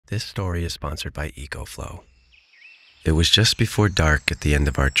This story is sponsored by EcoFlow. It was just before dark at the end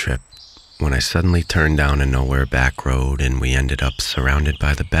of our trip when I suddenly turned down a nowhere back road and we ended up surrounded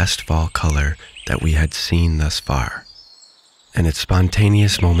by the best fall color that we had seen thus far. And it's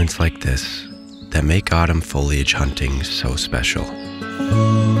spontaneous moments like this that make autumn foliage hunting so special.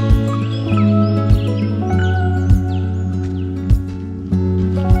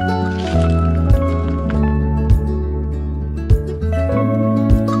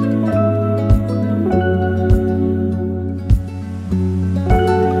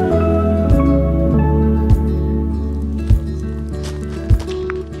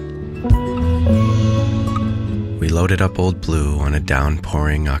 Loaded up Old Blue on a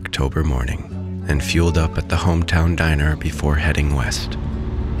downpouring October morning and fueled up at the hometown diner before heading west.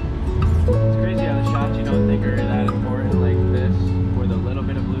 It's crazy how the shots you don't think are that important, like this, with a little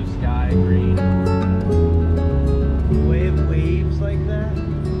bit of blue sky, green. Waves like that.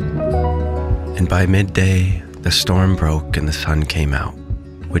 And by midday, the storm broke and the sun came out,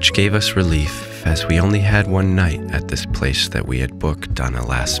 which gave us relief as we only had one night at this place that we had booked on a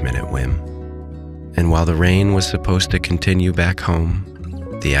last-minute whim. And while the rain was supposed to continue back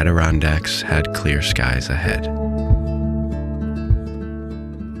home, the Adirondacks had clear skies ahead.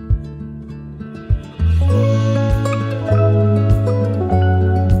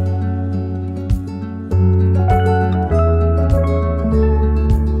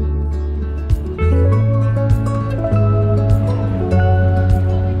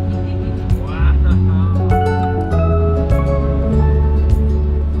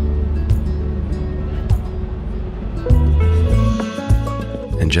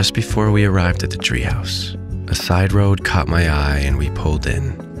 Just before we arrived at the treehouse, a side road caught my eye and we pulled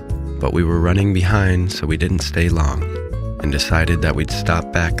in. But we were running behind, so we didn't stay long and decided that we'd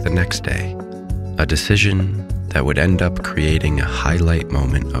stop back the next day, a decision that would end up creating a highlight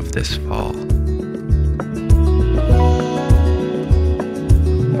moment of this fall.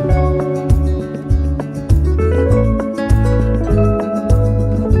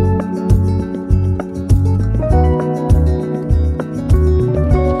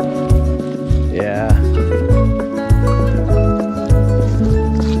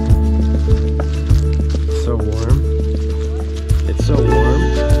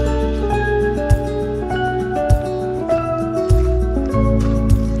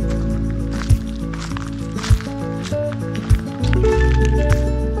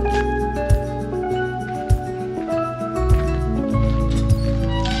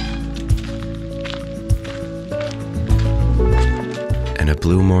 A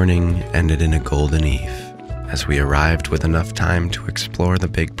blue morning ended in a golden eve as we arrived with enough time to explore the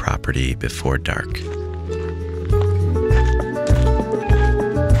big property before dark.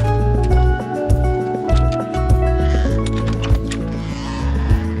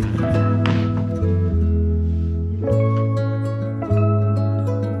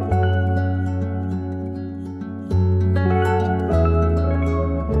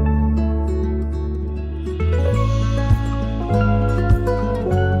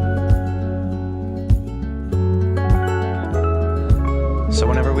 So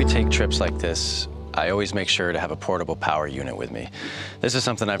whenever we take trips like this, I always make sure to have a portable power unit with me. This is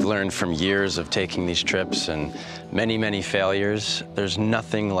something I've learned from years of taking these trips and many failures. There's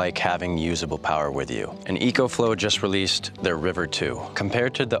nothing like having usable power with you. And EcoFlow just released their River 2.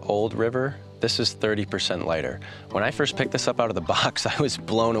 Compared to the old River, this is 30% lighter. When I first picked this up out of the box, I was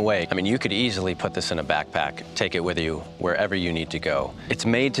blown away. I mean, you could easily put this in a backpack, take it with you wherever you need to go. It's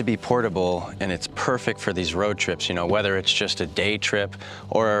made to be portable and it's perfect for these road trips, you know, whether it's just a day trip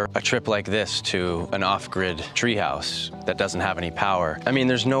or a trip like this to an off-grid treehouse that doesn't have any power. I mean,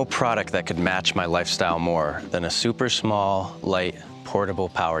 there's no product that could match my lifestyle more than a super small, light, portable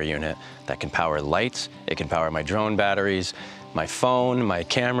power unit that can power lights, it can power my drone batteries, my phone, my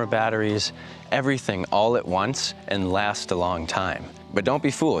camera batteries, everything all at once and last a long time. But don't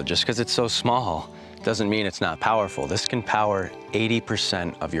be fooled, just because it's so small doesn't mean it's not powerful. This can power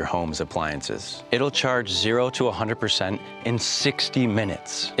 80% of your home's appliances. It'll charge 0 to 100% in 60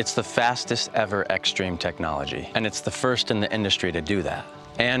 minutes. It's the fastest ever extreme technology, and it's the first in the industry to do that.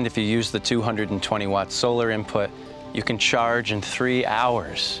 And if you use the 220 watt solar input, you can charge in 3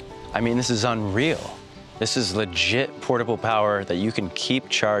 hours. I mean, this is unreal. This is legit portable power that you can keep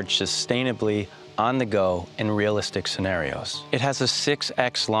charged sustainably on the go in realistic scenarios. It has a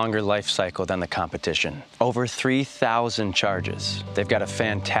 6x longer life cycle than the competition. Over 3,000 charges. They've got a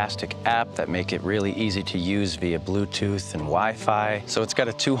fantastic app that make it really easy to use via Bluetooth and Wi-Fi. So it's got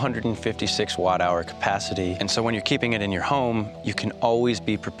a 256 watt-hour capacity. And so when you're keeping it in your home, you can always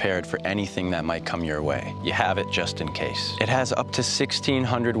be prepared for anything that might come your way. You have it just in case. It has up to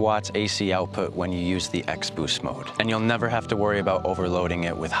 1,600 watts AC output when you use the X Boost mode. And you'll never have to worry about overloading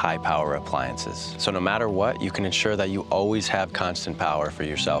it with high power appliances. So no matter what, you can ensure that you always have constant power for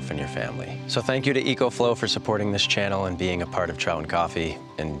yourself and your family. So thank you to EcoFlow for supporting this channel and being a part of Trout and Coffee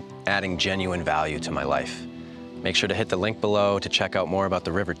and adding genuine value to my life. Make sure to hit the link below to check out more about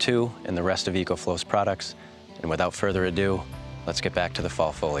the River 2 and the rest of EcoFlow's products. And without further ado, let's get back to the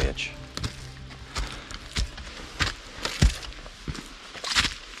fall foliage.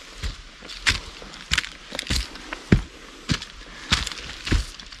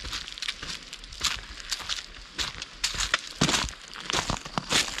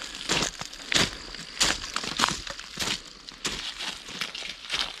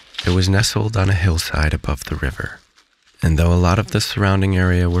 It was nestled on a hillside above the river, and though a lot of the surrounding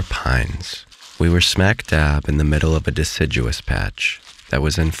area were pines, we were smack dab in the middle of a deciduous patch that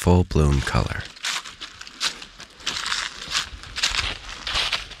was in full bloom color.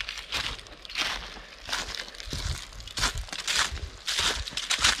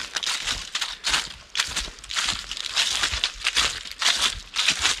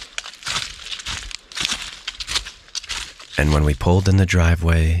 And when we pulled in the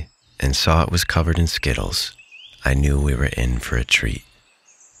driveway and saw it was covered in Skittles, I knew we were in for a treat.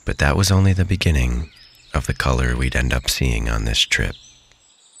 But that was only the beginning of the color we'd end up seeing on this trip.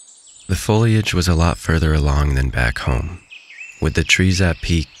 The foliage was a lot further along than back home. With the trees at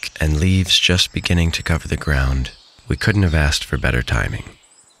peak and leaves just beginning to cover the ground, we couldn't have asked for better timing.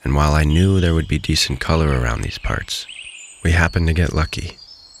 And while I knew there would be decent color around these parts, we happened to get lucky,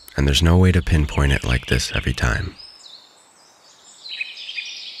 and there's no way to pinpoint it like this every time.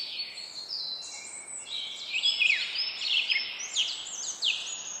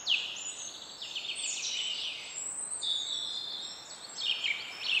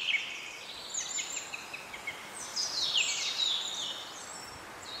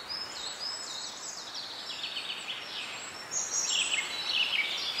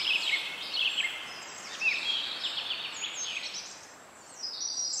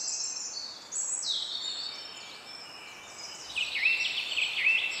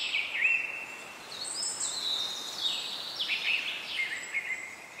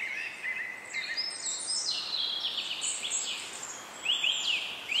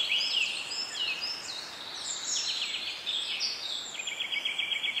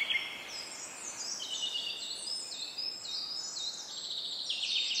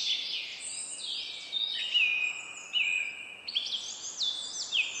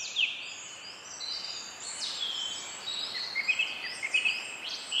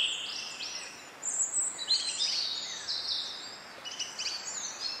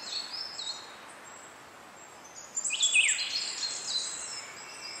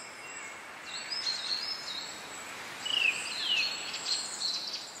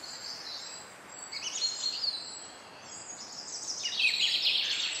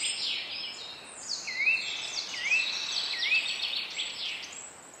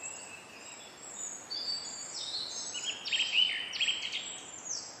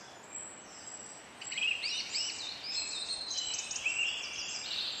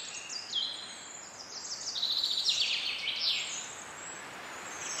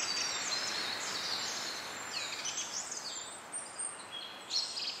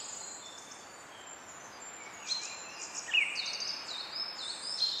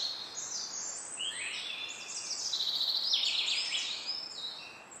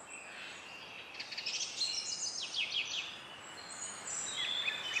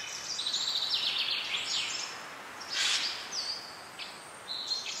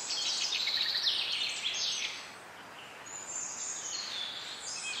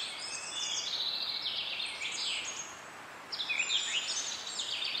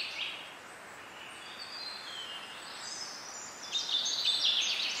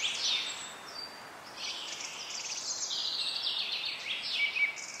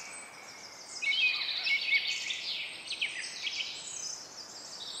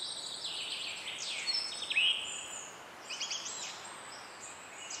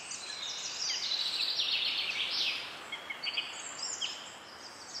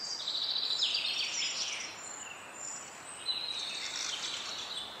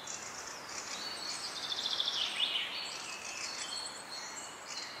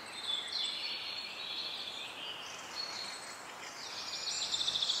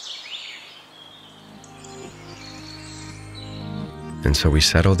 And so we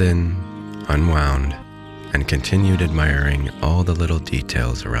settled in, unwound, and continued admiring all the little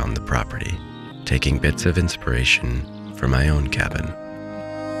details around the property, taking bits of inspiration for my own cabin.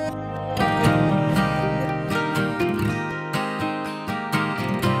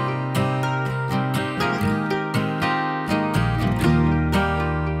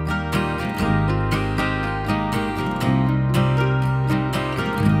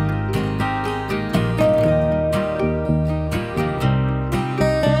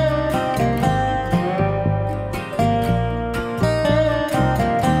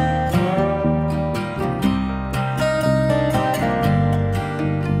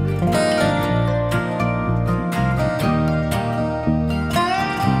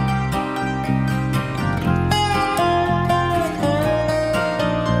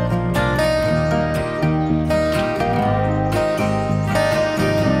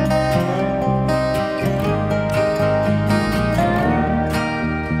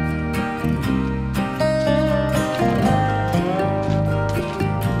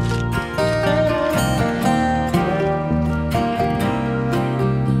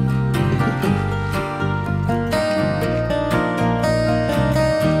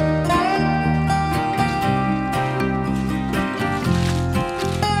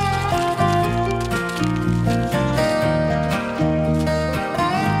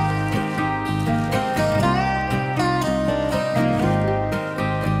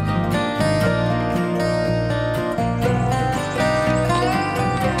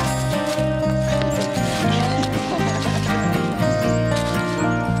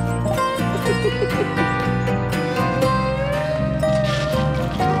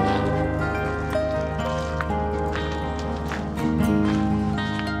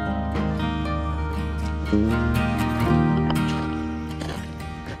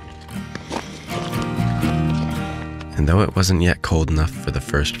 And though it wasn't yet cold enough for the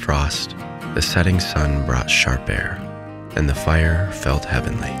first frost, the setting sun brought sharp air, and the fire felt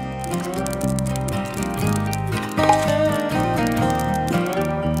heavenly.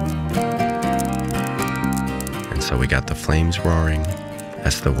 And so we got the flames roaring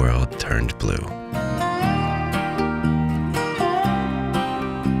as the world turned blue.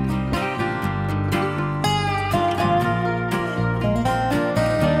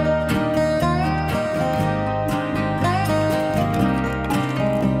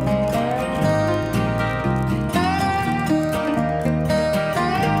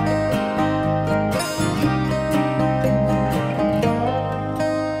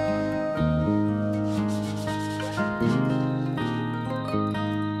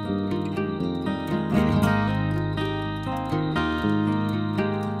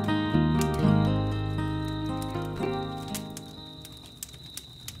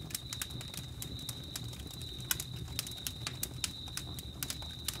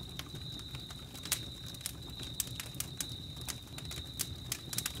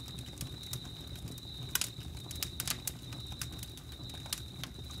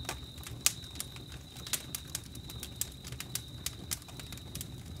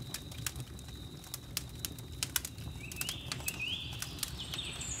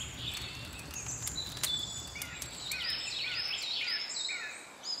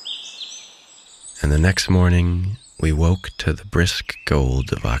 And the next morning, we woke to the brisk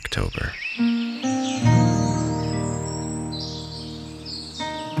gold of October.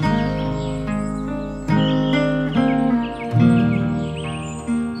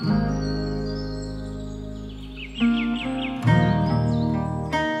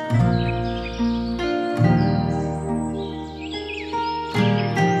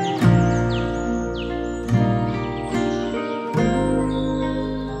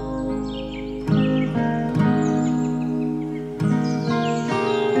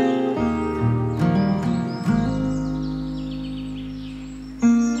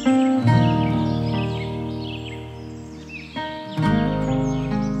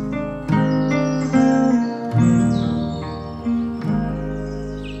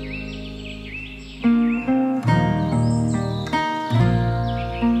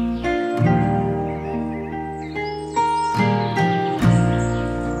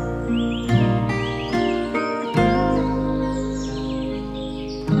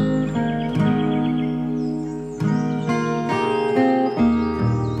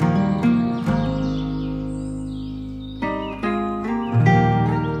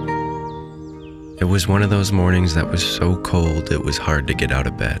 It was one of those mornings that was so cold it was hard to get out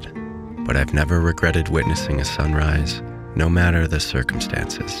of bed, but I've never regretted witnessing a sunrise, no matter the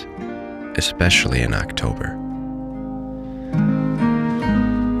circumstances, especially in October.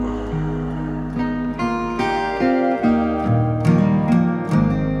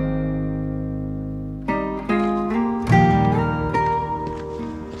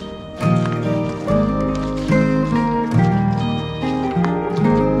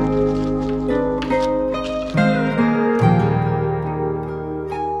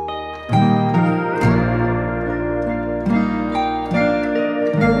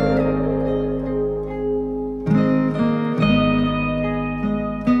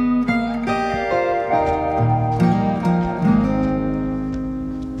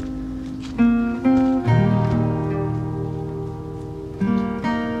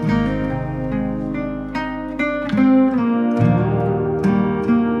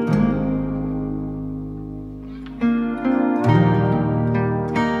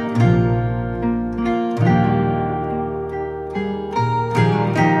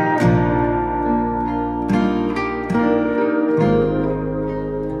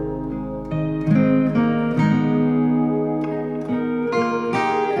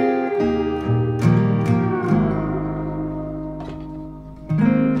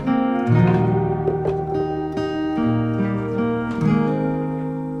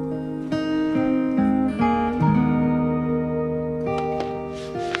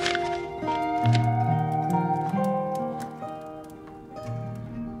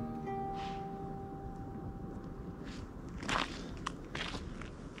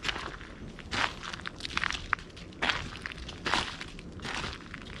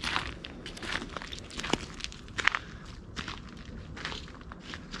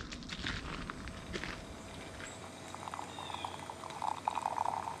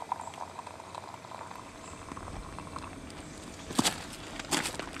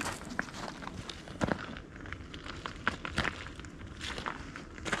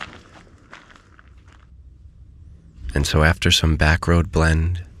 And so after some back road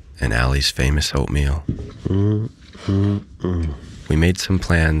blend and Allie's famous oatmeal, we made some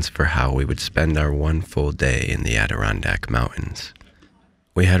plans for how we would spend our one full day in the Adirondack Mountains.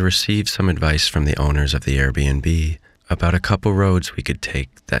 We had received some advice from the owners of the Airbnb about a couple roads we could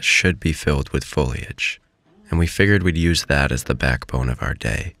take that should be filled with foliage, and we figured we'd use that as the backbone of our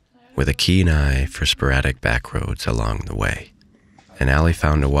day, with a keen eye for sporadic back roads along the way. And Allie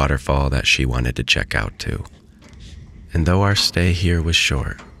found a waterfall that she wanted to check out too. And though our stay here was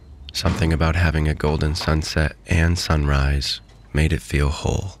short, something about having a golden sunset and sunrise made it feel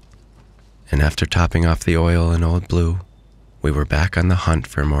whole. And after topping off the oil in Old Blue, we were back on the hunt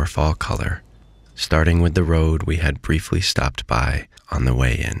for more fall color, starting with the road we had briefly stopped by on the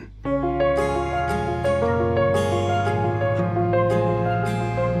way in.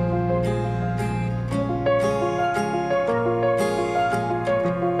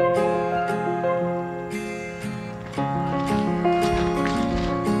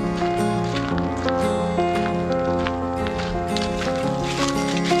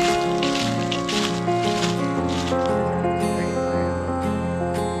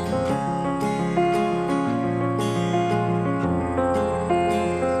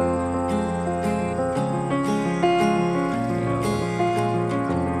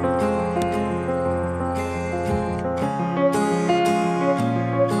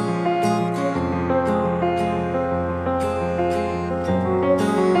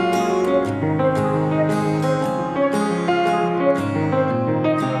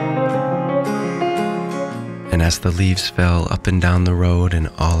 And as the leaves fell up and down the road and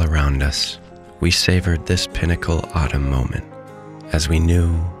all around us, we savored this pinnacle autumn moment, as we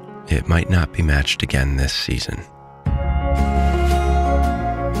knew it might not be matched again this season.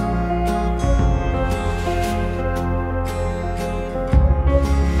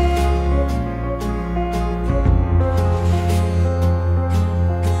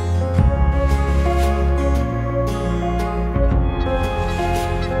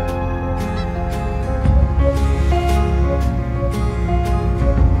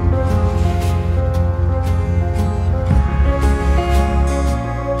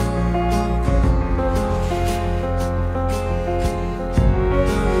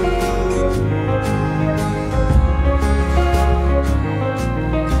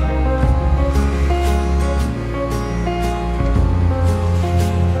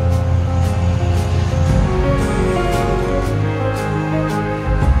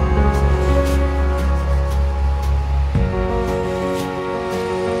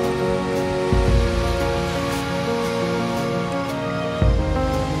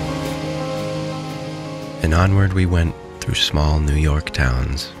 And onward we went through small New York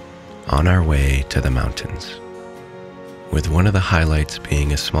towns, on our way to the mountains, with one of the highlights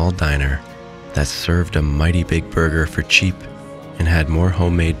being a small diner that served a mighty big burger for cheap and had more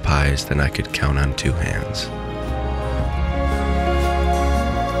homemade pies than I could count on two hands.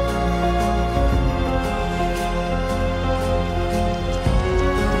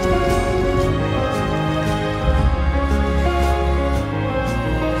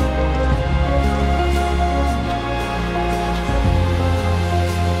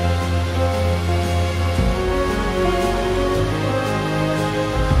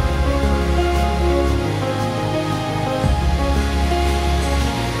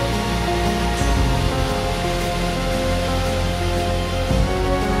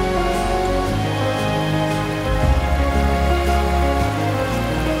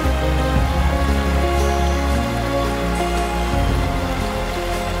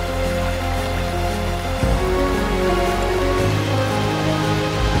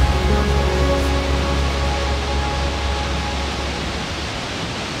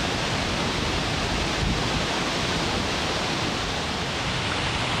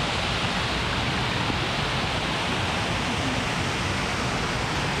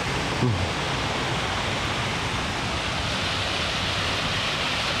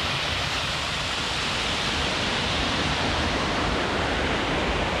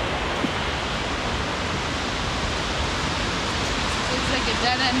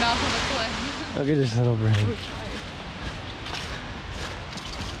 Dead end off of a cliff. Look at this little bridge.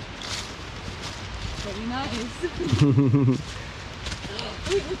 Pretty nice.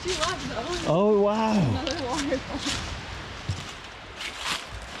 Wait, what you left though? Oh wow. Another waterfall.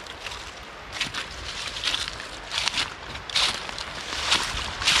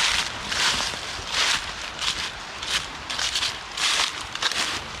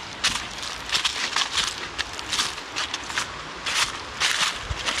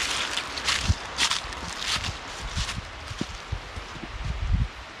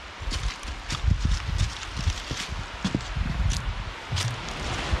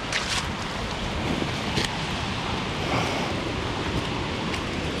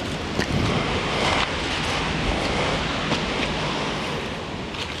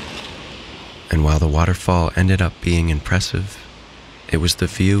 And while the waterfall ended up being impressive, it was the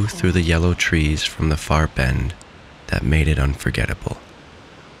view through the yellow trees from the far bend that made it unforgettable.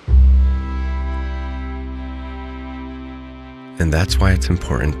 And that's why it's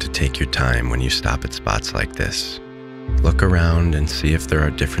important to take your time when you stop at spots like this. Look around and see if there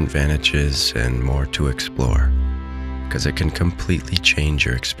are different vantages and more to explore, because it can completely change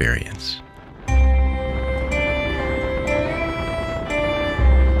your experience.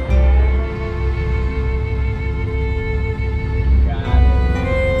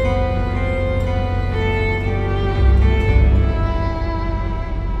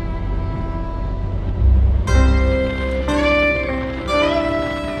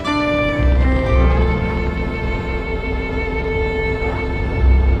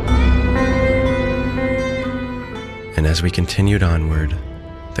 And as we continued onward,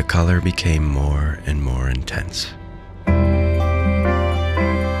 the color became more and more intense.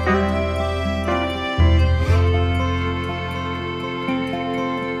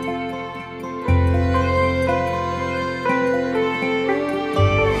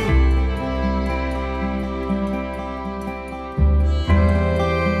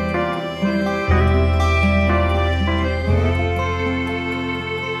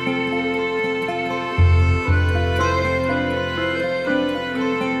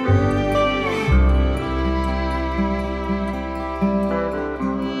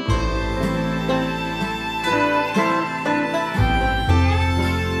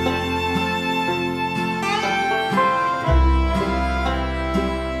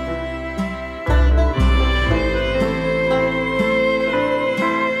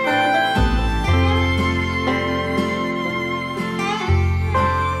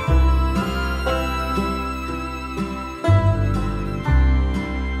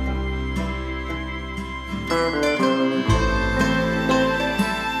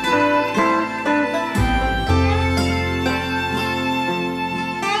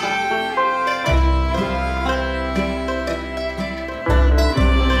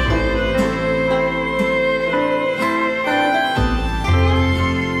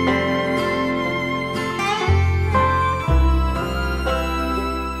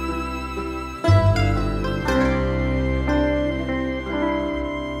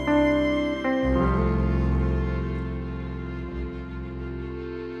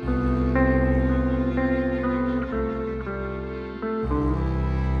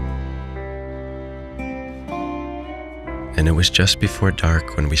 And it was just before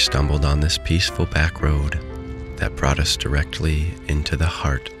dark when we stumbled on this peaceful back road that brought us directly into the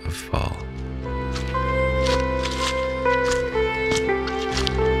heart of fall.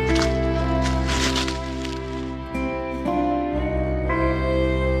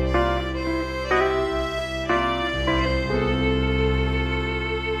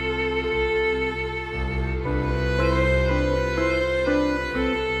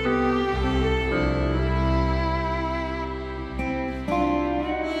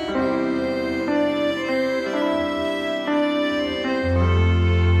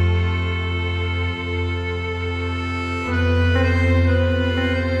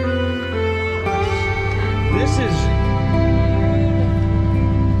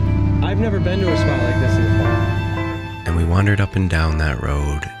 I've never been to a spot like this in the fall. And we wandered up and down that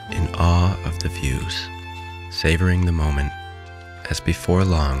road in awe of the views, savoring the moment, as before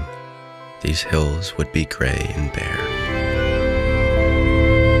long, these hills would be gray and bare.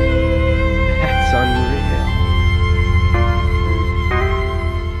 That's unreal.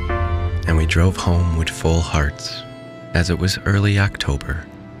 And we drove home with full hearts, as it was early October,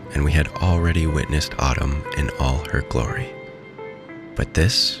 and we had already witnessed autumn in all her glory. But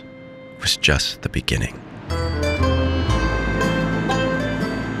this was just the beginning.